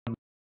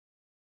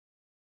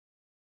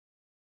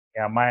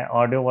Yeah, my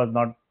audio was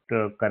not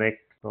correct,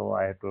 so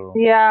I have to.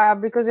 Yeah,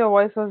 because your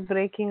voice was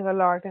breaking a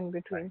lot in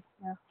between.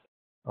 Yeah.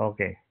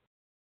 Okay.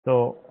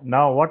 So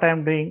now what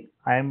I'm doing,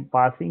 I'm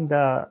passing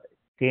the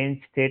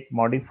change state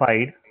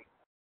modified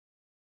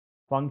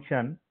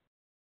function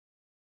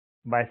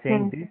by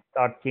saying Hmm. this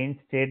dot change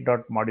state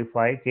dot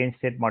modify change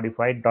state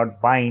modified dot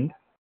bind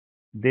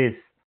this,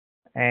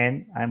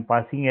 and I'm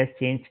passing as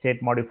change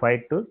state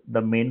modified to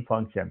the main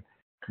function.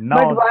 But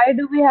Now, why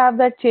do we have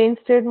that change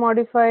state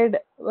modified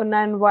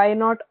and why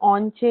not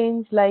on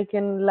change like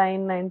in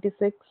line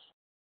 96?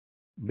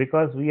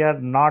 because we are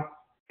not,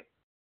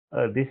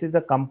 this is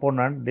the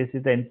component, this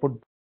is the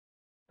input,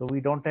 so we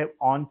don't have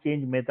on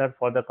change method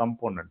for the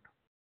component.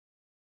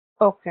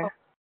 Okay.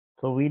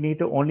 So we need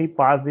to only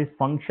pass this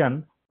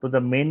function to the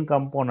main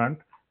component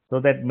so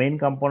that main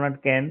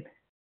component can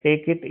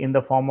take it in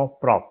the form of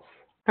props.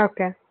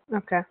 Okay.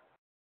 Okay.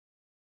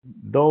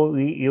 Though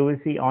you will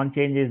see on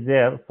change is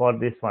there for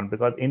this one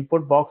because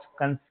input box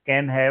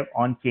can have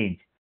on change,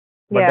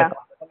 but the Yeah.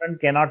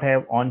 component cannot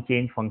have on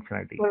change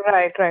functionality.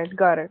 Right, right.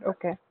 Got it.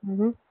 Okay.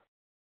 Mm-hmm.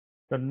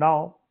 So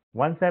now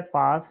once I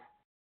pass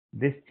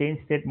this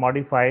change state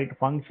modified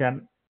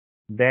function,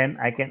 then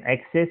I can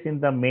access in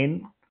the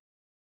main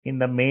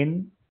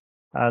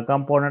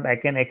component. I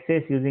can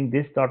access using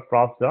this dot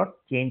props dot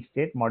change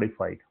state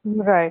modified.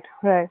 Right,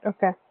 right.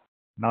 Okay.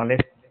 Now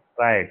let's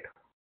try it.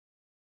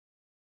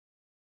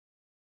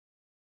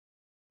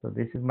 So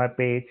this is my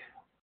page.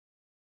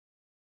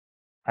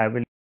 I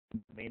will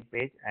main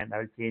page and I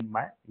will change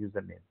my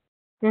username.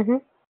 Mm-hmm.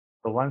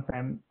 So once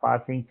I'm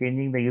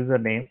changing the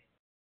username,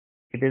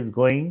 it is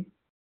going,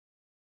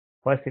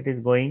 first it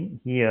is going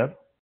here,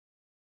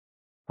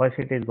 first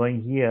it is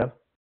going here,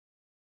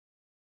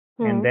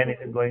 and Hmm. then it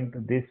is going to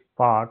this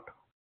part,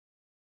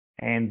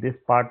 and this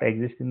part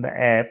exists in the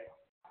app,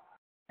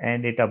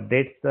 and it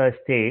updates the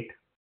state,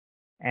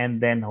 and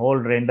then whole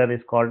render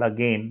is called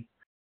again,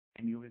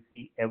 and you will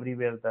see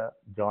everywhere the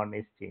John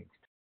is changed.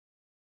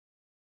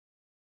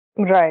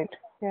 Right.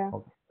 Yeah.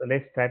 Okay, so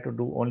let's try to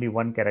do only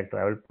one character.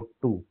 I will put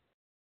 2.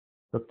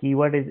 So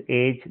keyword is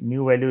age,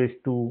 new value is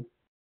 2,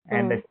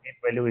 and the Hmm. state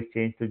value is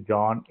changed to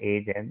John,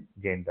 age, and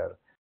gender.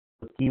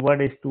 So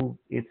keyword is 2,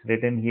 it's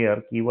written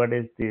here. Keyword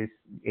is this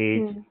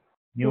age, Hmm.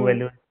 new Hmm.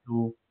 value is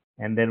 2,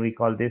 and then we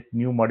call this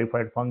new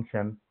modified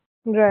function,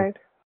 which Right.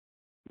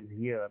 is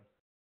here,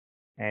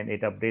 and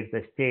it updates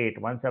the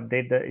state. Once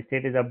the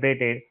state is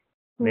updated,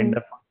 Hmm.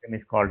 render function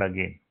is called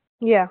again.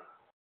 Yeah.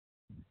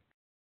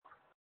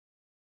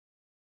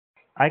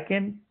 I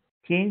can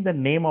change the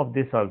name of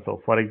this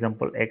also. For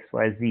example,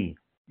 XYZ.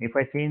 If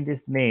I change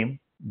this name,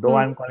 though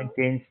Hmm. I'm calling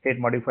change state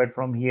modified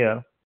from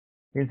here,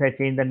 since I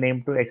change the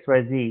name to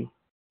XYZ,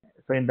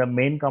 so in the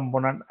main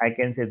component, I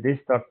can say this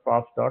dot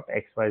props dot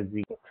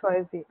XYZ.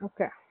 XYZ.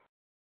 Okay.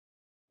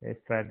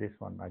 Let's try this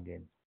one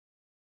again.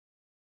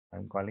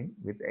 I'm calling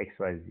with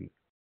XYZ.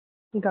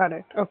 Got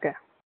it. Okay.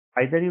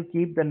 Either you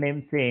keep the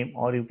name same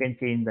or you can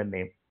change the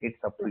name.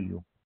 It's up to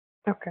you.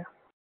 Okay.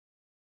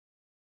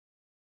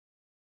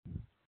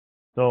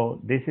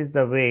 So this is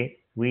the way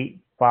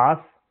we pass,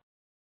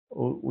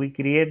 we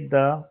create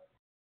the,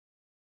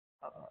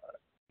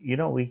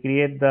 we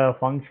create the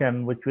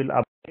function which will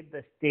update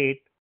the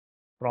state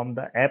from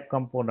the app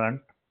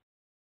component,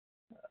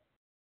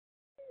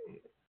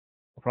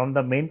 from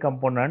the main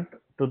component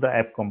to the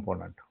app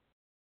component.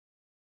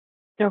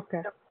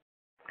 Okay.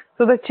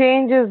 So the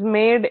change is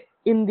made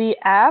in the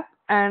app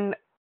and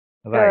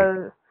Right,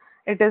 uh,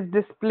 it is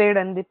displayed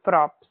in the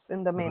props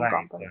in the main right,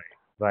 component.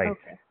 right.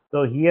 Okay.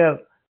 So here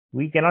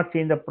we cannot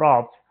change the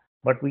props,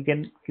 but we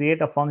can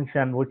create a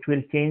function which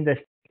will change the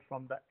state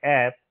from the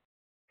app,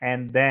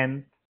 and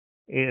then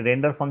a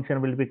render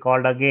function will be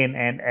called again,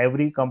 and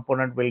every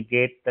component will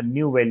get the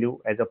new value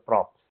as a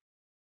prop.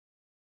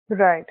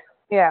 Right.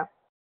 Yeah.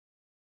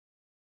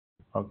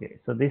 Okay,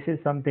 so this is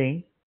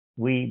something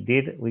we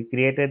did. We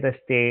created the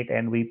state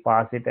and we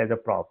pass it as a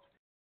prop.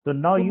 So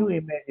now you Hmm.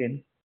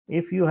 imagine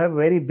if you have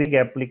very big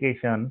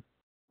application,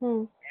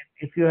 Hmm.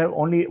 if you have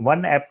only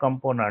one app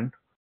component,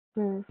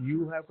 Hmm.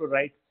 you have to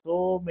write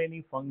so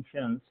many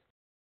functions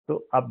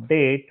to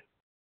update.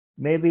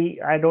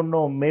 Maybe I don't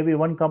know, maybe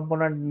one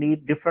component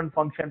need different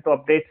function to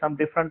update some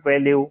different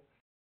value,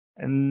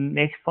 and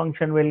next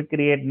function will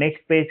create,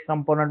 next page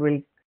component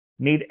will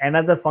need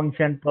another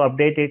function to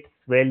update its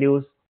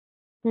values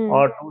Hmm.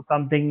 or do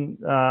something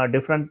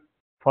different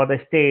for the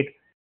state.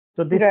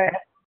 So this Right.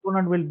 app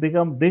component will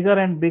become bigger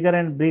and bigger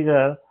and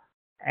bigger,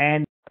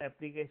 and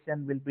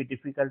application will be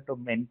difficult to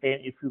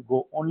maintain if you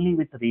go only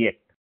with React.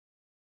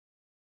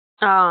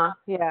 Ah.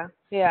 Yeah.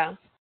 Yeah.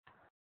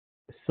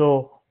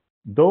 So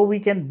though we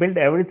can build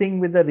everything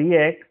with the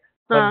React,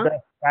 but Huh.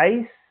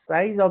 the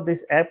size of this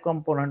app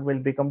component will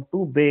become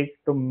too big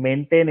to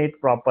maintain it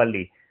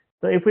properly.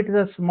 So if it is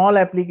a small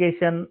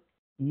application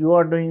you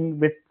are doing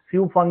with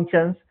few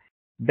functions,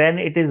 then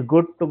it is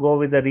good to go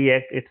with the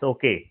React. It's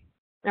okay.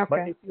 But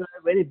Okay. if you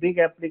have a very big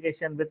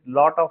application with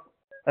lot of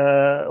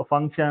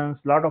functions,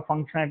 lot of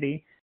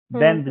functionality, Hmm.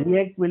 then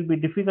React will be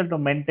difficult to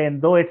maintain.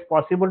 Though it's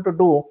possible to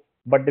do,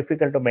 but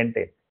difficult to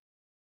maintain.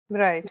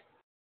 Right.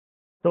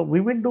 So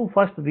we will do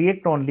first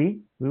React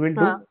only. We will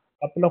do Huh.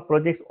 couple of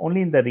projects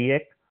only in the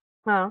React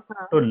Huh.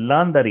 to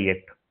learn the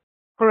React.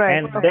 Right.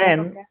 And Okay.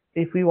 then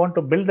if we want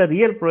to build the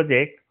real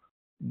project,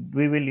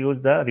 we will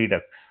use the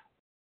Redux.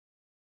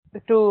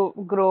 To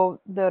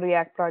grow the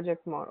React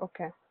project more.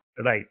 Okay.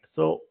 Right.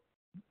 So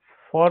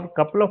for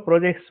couple of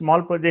projects,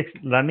 small projects,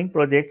 learning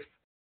projects,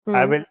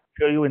 I Hmm. will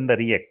show you in the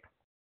React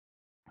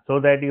so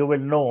that you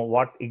will know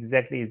what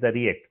exactly is the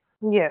React.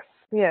 Yes.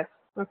 Yes.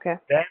 Okay.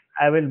 Then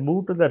I will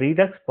move to the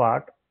Redux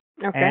part,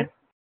 Okay. and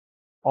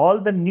all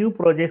the new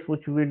projects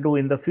which we will do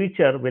in the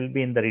future will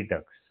be in the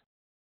Redux.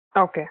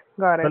 Okay.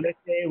 Got So it.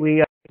 let's say we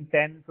are in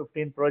 10,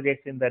 15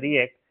 projects in the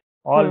React,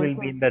 all Hmm. will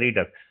be in the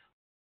Redux.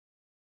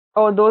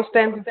 Oh, those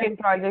 10, 15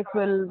 projects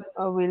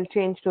will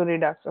change to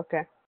Redux.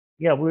 Okay.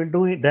 Yeah, we will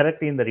do it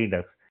directly in the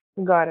Redux.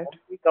 Got it.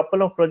 A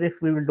couple of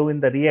projects we will do in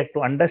the React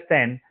to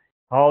understand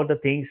how the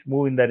things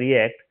move in the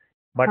React,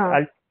 but Huh.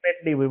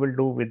 ultimately we will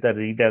do with the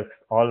Redux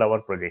all our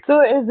projects.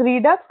 So is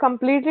Redux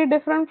completely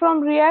different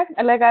from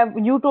React? Like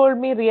you told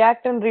me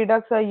React and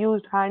Redux are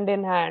used hand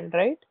in hand,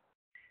 right?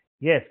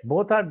 Yes,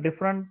 both are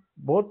different.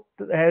 Both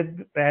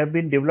have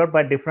been developed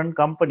by different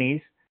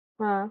companies.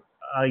 Huh.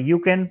 You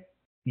can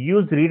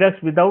use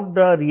Redux without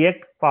the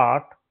React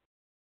part,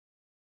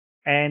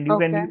 and you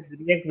can Okay. use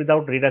React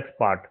without Redux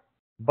part.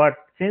 But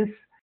since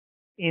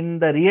in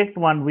the React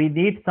one we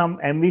need some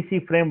MVC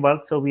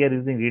framework, so we are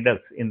using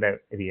Redux in the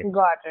React.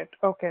 Got it.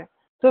 Okay.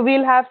 So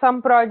we'll have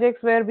some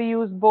projects where we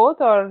use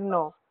both or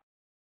no?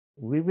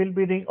 We will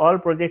be doing all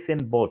projects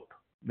in both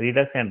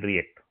Redux and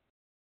React.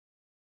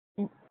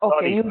 Okay,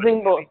 Sorry,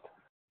 using both.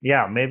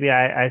 yeah, maybe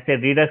I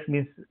said Redux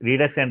means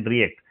Redux and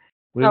React.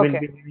 We will Okay.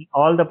 be doing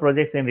all the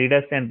projects in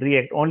Redux and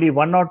React. Only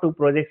one or two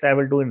projects I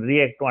will do in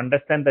React to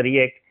understand the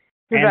React.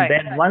 And Right.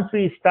 then once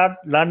we start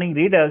learning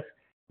Redux,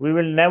 we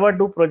will never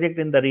do project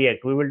in the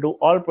React. We will do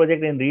all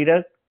project in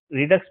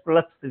Redux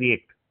plus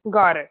React.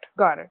 Got it.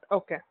 Got it.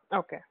 Okay.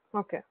 Okay.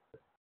 Okay.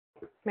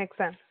 Makes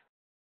sense.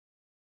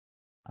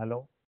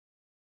 Hello?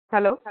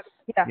 Hello?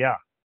 Yeah. Yeah.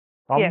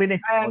 Yes,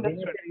 Combination. I When you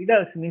understood. say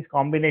Redux means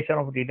combination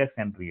of Redux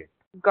and React.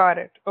 Got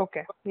it.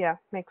 Okay. Yeah,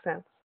 makes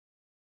sense.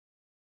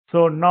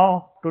 So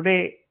now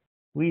today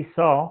we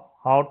saw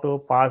how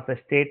to pass the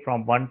state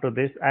from one to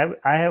this.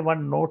 I have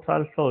one notes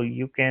also.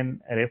 You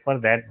can refer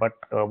that, but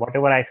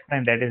whatever I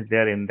explained, that is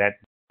there in that.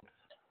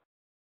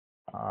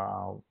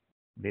 Uh,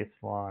 this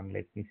one,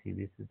 let me see.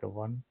 This is the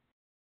one.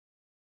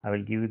 I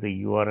will give you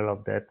the URL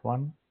of that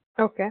one.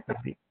 Okay.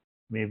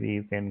 Maybe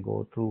you can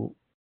go through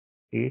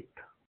it.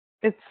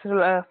 It's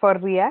for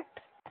React.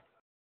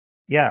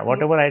 Yeah,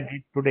 whatever I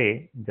did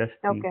today, just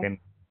you Okay. can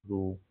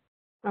do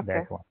Okay.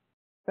 that one.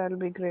 That'll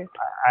be great.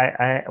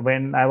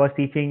 When I was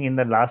teaching in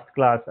the last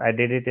class, I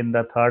did it in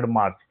the 3rd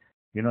March.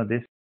 You know,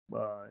 this,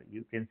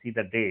 you can see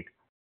the date.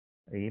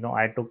 You know,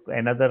 I took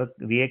another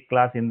React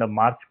class in the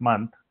March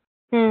month,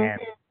 Hmm.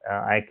 and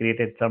I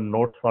created some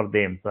notes for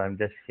them. So I'm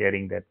just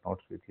sharing that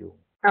notes with you.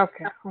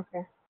 Okay.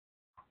 Okay.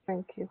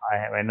 Thank you. I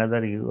have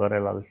another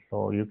URL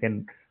also. You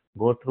can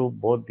go through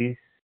both these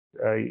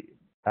uh,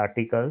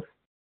 articles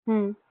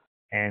Hmm.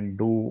 and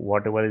do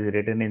whatever is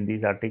written in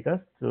these articles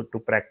to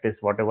practice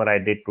whatever I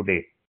did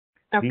today.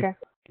 These Okay.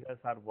 articles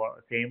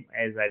are same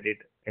as I did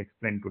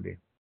explain today.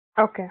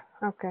 Okay.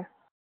 Okay.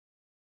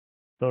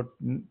 So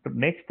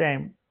next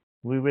time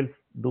we will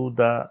do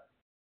the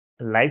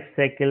life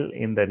cycle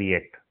in the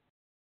React.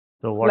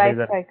 So what is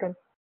Life the cycle.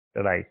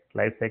 right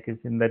life cycles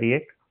in the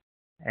React,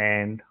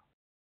 and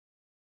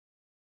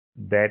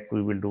that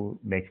we will do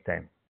next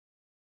time.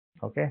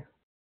 Okay.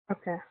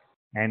 Okay.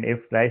 And if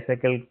life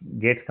cycle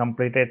gets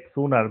completed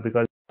sooner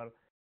because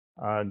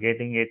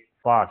getting it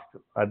fast,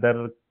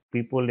 other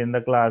people in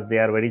the class they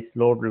are very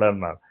slow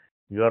learner.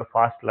 You are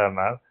fast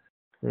learner.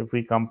 So if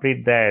we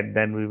complete that,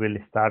 then we will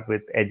start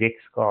with Ajax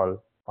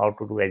call. How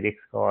to do Ajax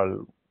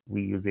call?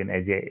 We use in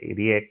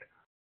React,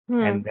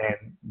 Hmm. and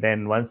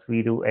then once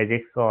we do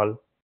Ajax call,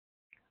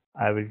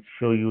 I will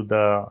show you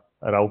the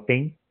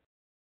routing,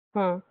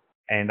 Hmm.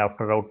 and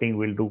after routing,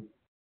 we'll do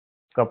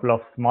couple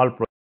of small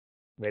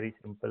projects, very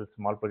simple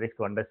small projects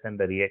to understand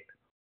the React,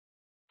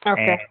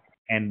 Okay.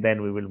 and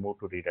then we will move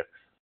to Redux.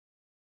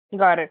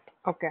 Got it.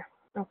 Okay.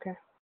 Okay.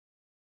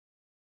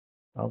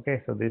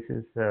 Okay, so this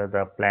is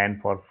the plan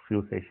for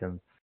few sessions.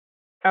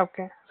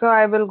 Okay. So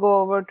I will go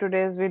over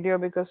today's video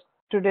because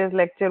today's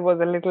lecture was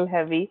a little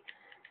heavy.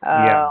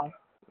 Yeah,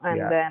 And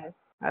yeah. then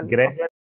I'll Gradually